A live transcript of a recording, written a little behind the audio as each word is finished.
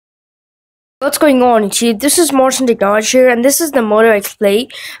What's going on, Ichi? This is Morrison Technology here, and this is the Moto X-Play.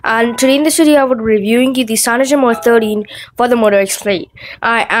 And today in this video, I would be reviewing the Cyanogenmod 13 for the Moto X-Play.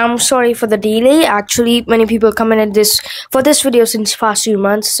 I am sorry for the delay. Actually, many people commented for this video since past few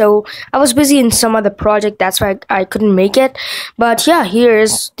months, so I was busy in some other project. That's why I couldn't make it. But yeah, here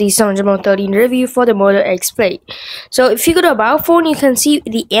is the Cyanogenmod 13 review for the Moto X-Play. So if you go to About Phone, you can see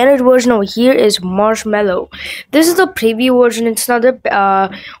the Android version over here is Marshmallow. This is the preview version. It's not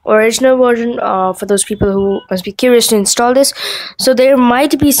the original version. For those people who must be curious to install this, so there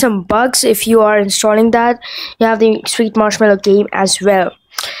might be some bugs if you are installing that. You have the Sweet Marshmallow game as well.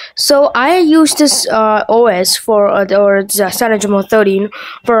 So I used this OS for or Cyanogenmod 13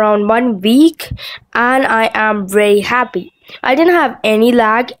 for around 1 week, and I am very happy. I didn't have any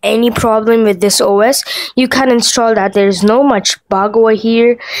lag, any problem with this OS. You can install that. There is no much bug over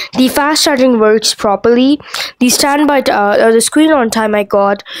here. The fast charging works properly. The standby the screen on time I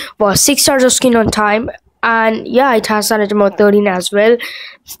got was 6 hours of screen on time, and yeah, it has Cyanogenmod 13 as well.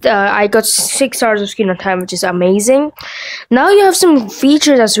 I got 6 hours of screen on time, which is amazing. Now you have some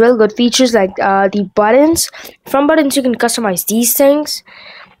features as well, good features like the buttons. From buttons you can customize these things.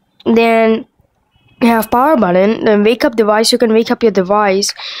 Then you have power button, then wake up device. You can wake up your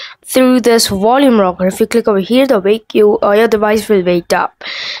device through this volume rocker. If you click over here, your device will wake up.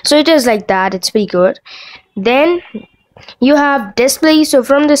 So it is like that. It's pretty good. Then you have display. So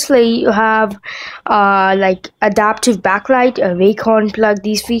from display you have like adaptive backlight, wake on, plug,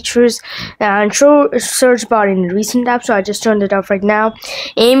 these features, and show search bar in recent apps. So I just turned it off right now.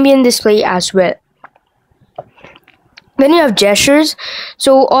 Ambient display as well. Then you have gestures.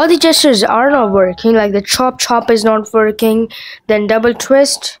 So all the gestures are not working, like the chop is not working. Then double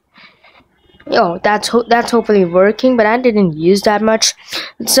twist, that's hopefully working, but I didn't use that much.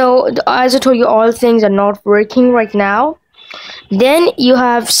 So as I told you, all things are not working right now. Then you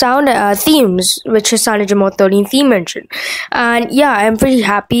have sound themes, which is Cyanogenmod 13 theme engine, and yeah, I'm pretty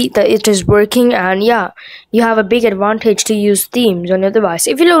happy that it is working. And yeah, you have a big advantage to use themes on your device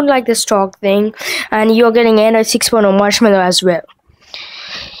if you don't like the stock thing, and you're getting Android 6.0 Marshmallow as well.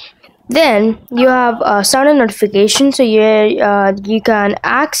 Then you have sound and notification, so you can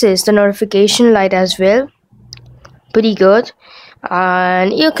access the notification light as well. Pretty good,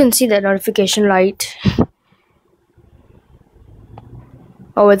 and you can see the notification light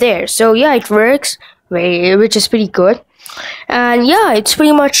over there. So yeah, it works, which is pretty good. And yeah, it's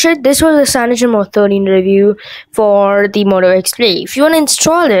pretty much it. This was the Cyanogenmod 13 review for the Moto X-Play. If you want to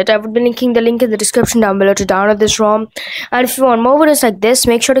install it, I would be linking the link in the description down below to download this ROM. And if you want more videos like this,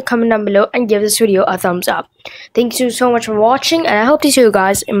 make sure to comment down below and give this video a thumbs up. Thank you so much for watching, and I hope to see you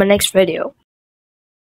guys in my next video.